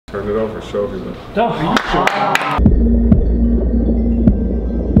Turn it over, show everybody.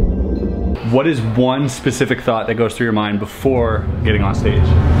 What is one specific thought that goes through your mind before getting on stage?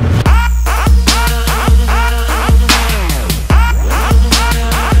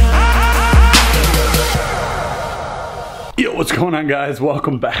 Yo, what's going on, guys?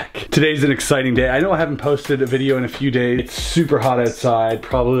 Welcome back. Today's an exciting day. I know I haven't posted a video in a few days. It's super hot outside,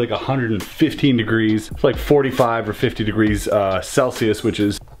 probably like 115 degrees. It's like 45 or 50 degrees Celsius, which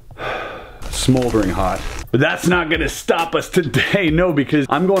is smoldering hot. But that's not gonna stop us today, no, because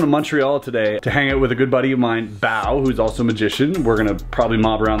I'm going to Montreal today to hang out with a good buddy of mine, Bao, who's also a magician. We're gonna probably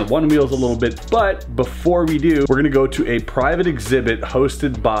mob around the one wheels a little bit, but before we do, we're gonna go to a private exhibit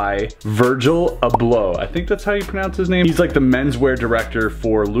hosted by Virgil Abloh. I think that's how you pronounce his name. He's like the menswear director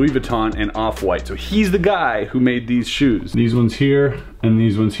for Louis Vuitton and Off-White. So he's the guy who made these shoes. These ones here and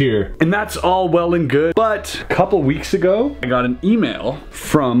these ones here. And that's all well and good, but a couple weeks ago, I got an email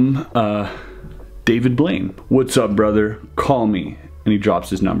from David Blaine. What's up, brother? Call me. And he drops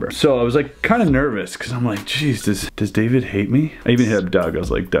his number. So I was like kind of nervous because I'm like, geez, does David hate me? I even hit up Doug. I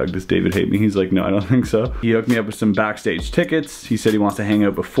was like, Doug, does David hate me? He's like, no, I don't think so. He hooked me up with some backstage tickets. He said he wants to hang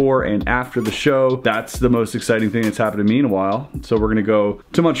out before and after the show. That's the most exciting thing that's happened to me in a while. So we're gonna go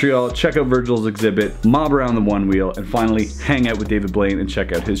to Montreal, check out Virgil's exhibit, mob around the one wheel, and finally hang out with David Blaine and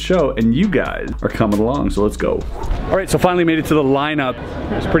check out his show. And you guys are coming along, so let's go. All right, so finally made it to the lineup.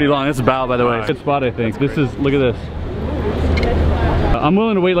 It's pretty long. This is Bao, by the way. Good spot, I think. This is, look at this. I'm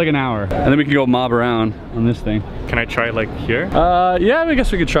willing to wait like an hour, and then we can go mob around on this thing. Can I try like here? Yeah, I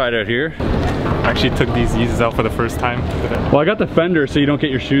guess we could try it out here. I actually took these Yeezys out for the first time today. Well, I got the fender so you don't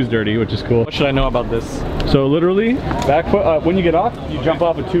get your shoes dirty, which is cool. What should I know about this? So literally, back foot, when you get off, you jump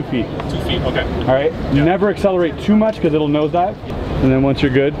off with 2 feet. 2 feet, okay. All right, Yeah. Never accelerate too much because it'll nosedive. And then once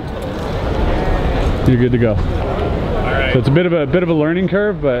you're good to go. So it's a bit of a learning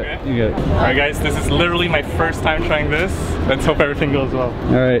curve, but okay. You get it. All right, guys, this is literally my first time trying this. Let's hope everything goes well.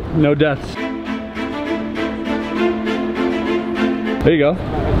 All right, no deaths. There you go.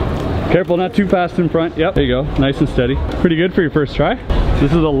 Careful, not too fast in front. Yep, there you go, nice and steady. Pretty good for your first try.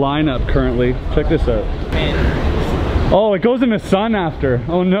 This is a lineup currently. Check this out. Oh, it goes in the sun after.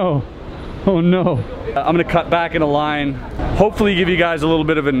 Oh no, oh no. I'm gonna cut back in a line. Hopefully give you guys a little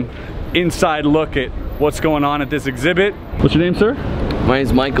bit of an inside look at what's going on at this exhibit. What's your name, sir? My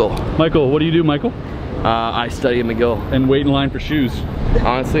name's Michael. Michael, what do you do, Michael? I study at McGill. And wait in line for shoes.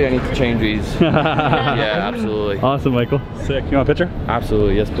 Honestly, I need to change these. Yeah, absolutely. Awesome, Michael. Sick. You want a picture?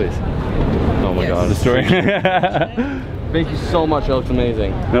 Absolutely, yes please. Oh my God, the story. Thank you so much, that looks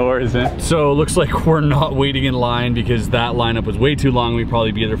amazing. No worries, man. So it looks like we're not waiting in line because that lineup was way too long. We'd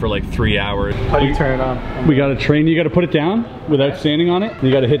probably be there for like 3 hours. How do you turn it on? We gotta train, you gotta put it down without standing on it. You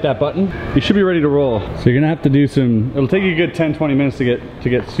gotta hit that button. You should be ready to roll. So you're gonna have to do some, it'll take you a good 10-20 minutes to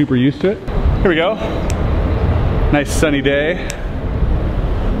get super used to it. Here we go. Nice sunny day.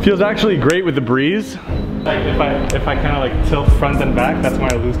 Feels actually great with the breeze. Like if I kind of like tilt front and back, that's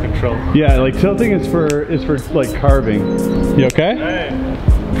when I lose control. Yeah, like tilting is for like carving. You okay? Hey.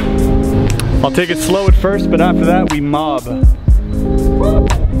 I'll take it slow at first, but after that we mob.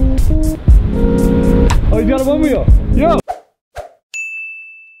 Oh, he's got a one wheel. Yo!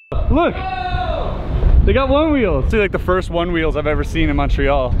 Look! They got one wheels. See, like the first one wheels I've ever seen in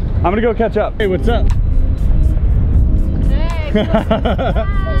Montreal. I'm gonna go catch up. Hey, what's up? Hey!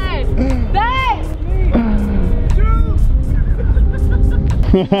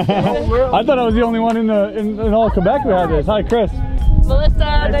 I thought I was the only one in all Quebec who had this. Hi, Chris. Melissa,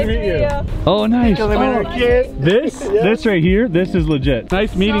 nice to meet you. Oh, nice. This right here, this is legit.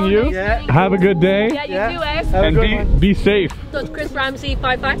 Nice meeting you. Nice Have a good day. Yeah, you too, eh? And be safe. So it's Chris Ramsay,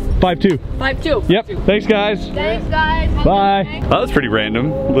 5'5"? 5'2". 5'2". Yep. Thanks, guys. Thanks, guys. Bye. That was pretty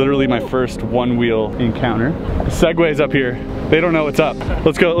random. Literally my first one wheel encounter. Segway's up here. They don't know what's up.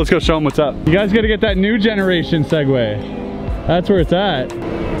 Let's go show them what's up. You guys gotta get that new generation Segway. That's where it's at.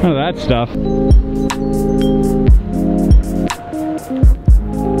 None of that stuff.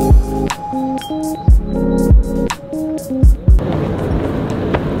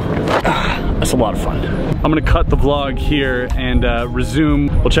 That's a lot of fun. I'm gonna cut the vlog here and resume.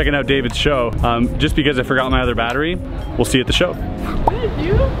 We'll check out David's show. Just because I forgot my other battery, we'll see you at the show. Good,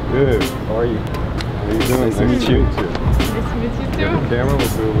 you? Good. How are you? How are you doing? Nice to meet you. Nice to meet you too. The camera, we'll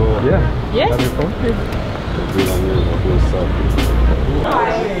do a little. Yeah. Have your phone? We'll do it on yours. We'll do a selfie.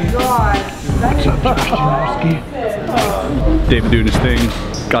 What's up, Josh? David doing his thing.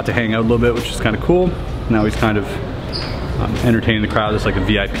 Got to hang out a little bit, which is kind of cool. Now he's kind of entertaining the crowd. It's like a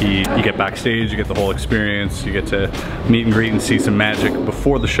VIP. You get backstage, you get the whole experience, you get to meet and greet and see some magic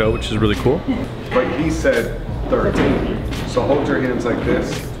before the show, which is really cool. But he said 13. So hold your hands like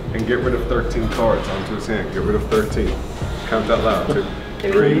this and get rid of 13 cards onto his hand. Get rid of 13. Count that loud. 2,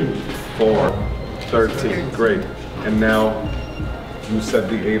 3, 4, 13. Great. And now you said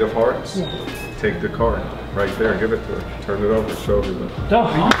the 8 of hearts. Take the card right there. Give it to her. Turn it over. Show everybody.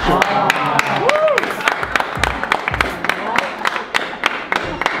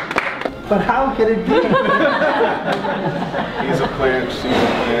 But how can it be? He's a plant, she's a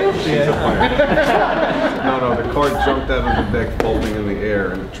plant, she's a plant. No, the card jumped out of the deck folding in the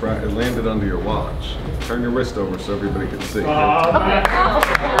air and it landed under your watch. Turn your wrist over so everybody can see.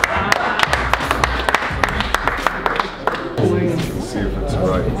 Let's see if it's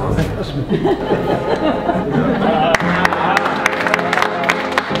right.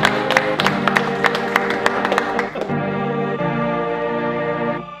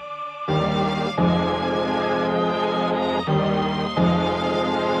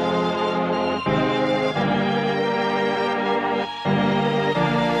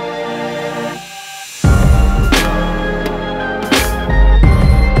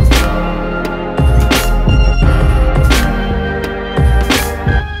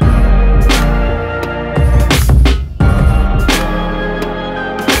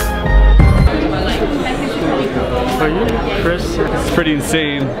 It's pretty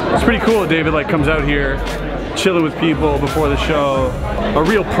insane. It's pretty cool. David like comes out here, chilling with people before the show. A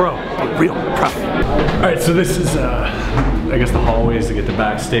real pro. A real pro. All right, so this is, I guess the hallways to get to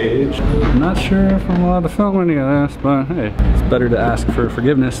backstage. I'm not sure if I'm allowed to film any of this, but hey, it's better to ask for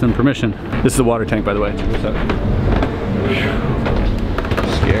forgiveness than permission. This is the water tank, by the way. What's up?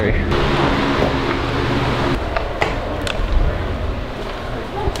 Scary.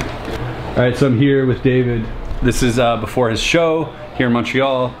 All right, so I'm here with David. This is before his show here in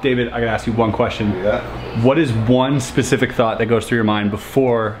Montreal. David, I gotta ask you one question. Yeah. What is one specific thought that goes through your mind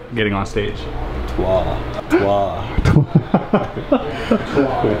before getting on stage? Toi. Toi.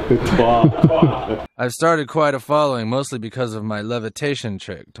 Toi. I've started quite a following, mostly because of my levitation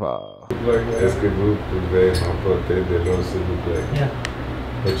trick. Toi. Est-ce que vous pouvez m'apporter de l'eau, s'il vous plaît? Yeah.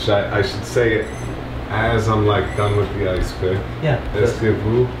 Which I should say it as I'm like done with the ice pick. Yeah. Est-ce que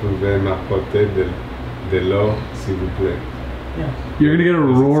vous pouvez m'apporter de l'eau, s'il vous plaît? Yeah. You're gonna get a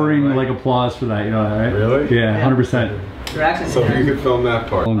roaring right? like applause for that, you know that, right? Really? Yeah, 100%. Your accent's So if you could film that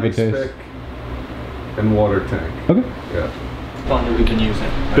part. On good Ice taste. pick and water tank. Okay. Yeah. fun that we can use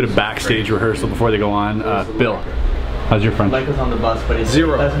it. Bit of backstage rehearsal before they go on. Bill, how's your French? Like us on the bus, but it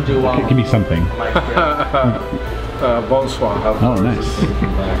Zero. doesn't do well. Give me something. Bonsoir. Oh, nice.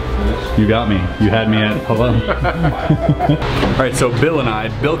 You got me. You had me at hello. All right, so Bill and I,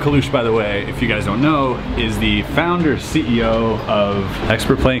 Bill Kalush, by the way, if you guys don't know, is the founder, CEO of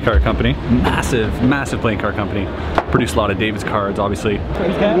Expert Playing Card Company. Massive, massive playing card company. Produced a lot of David's cards, obviously.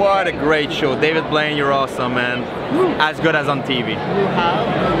 What a great show. David Blaine, you're awesome, man. As good as on TV.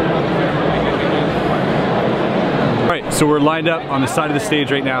 Alright, so we're lined up on the side of the stage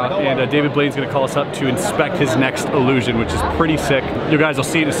right now, and David Blaine's gonna call us up to inspect his next illusion, which is pretty sick. You guys will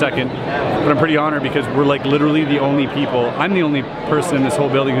see in a second, but I'm pretty honored because we're like literally the only people, I'm the only person in this whole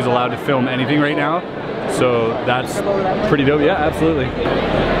building who's allowed to film anything right now. So that's pretty dope. Yeah, absolutely.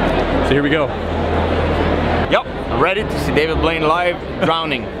 So here we go. Yep, ready to see David Blaine live,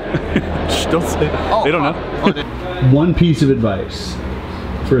 drowning. Don't say it. They don't know. One piece of advice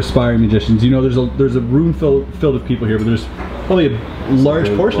for aspiring magicians. You know, there's a room filled with people here, but there's probably a large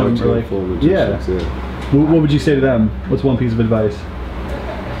portion of them are like, yeah. What would you say to them? What's one piece of advice?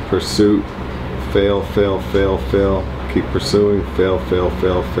 Pursuit, fail, fail, fail, fail. Keep pursuing, fail, fail,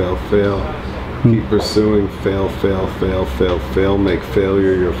 fail, fail, fail. Keep pursuing, fail, fail, fail, fail, fail. Make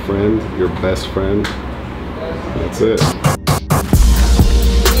failure your friend, your best friend. That's it.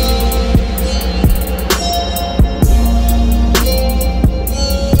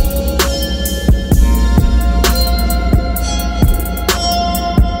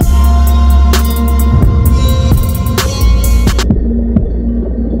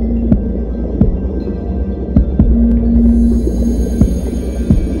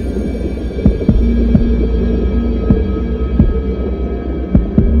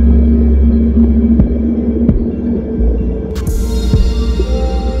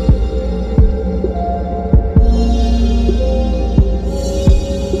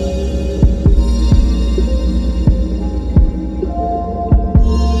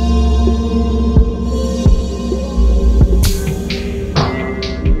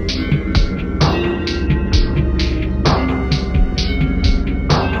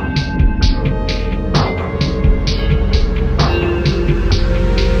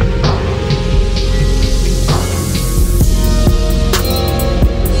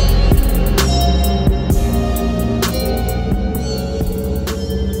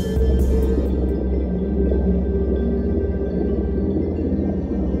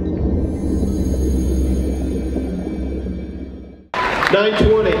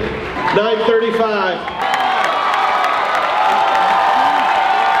 9:20, 9:35,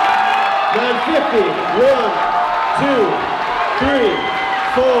 9:50, 1, 2, 3,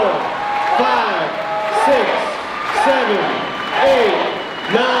 4, 5, 6, 7, 8,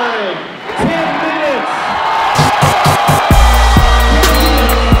 9, 10 minutes.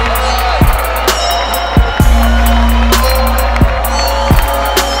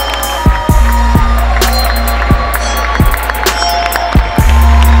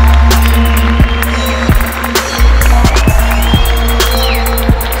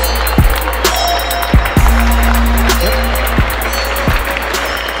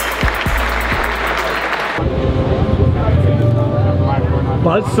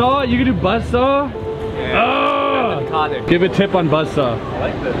 Buzzsaw? You can do buzzsaw? Yeah. Oh! Give a tip on buzzsaw. I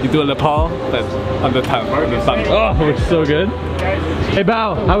like this. You do a Nepal, that's on the top, on the top. Oh, it's so good. Hey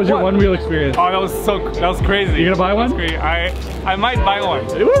Bao, how was your one wheel experience? Oh, that was crazy. You gonna buy one? Great. I might buy one.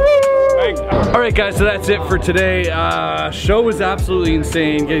 All right guys, so that's it for today. Show was absolutely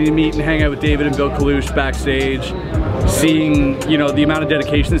insane. Getting to meet and hang out with David and Bill Kalush backstage. Seeing, you know, the amount of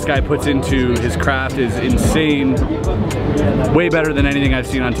dedication this guy puts into his craft is insane. Way better than anything I've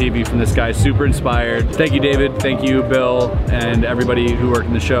seen on TV from this guy. Super inspired. Thank you, David. Thank you, Bill, and everybody who worked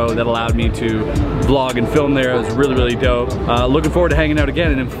in the show that allowed me to vlog and film there. It was really, really dope. Looking forward to hanging out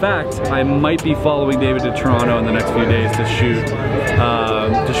again. And in fact, I might be following David to Toronto in the next few days to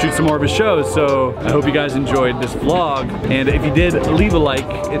shoot some more of his shows. So I hope you guys enjoyed this vlog. And if you did, leave a like.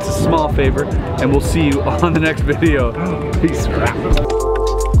 It's a small favor. And we'll see you on the next video. Peace.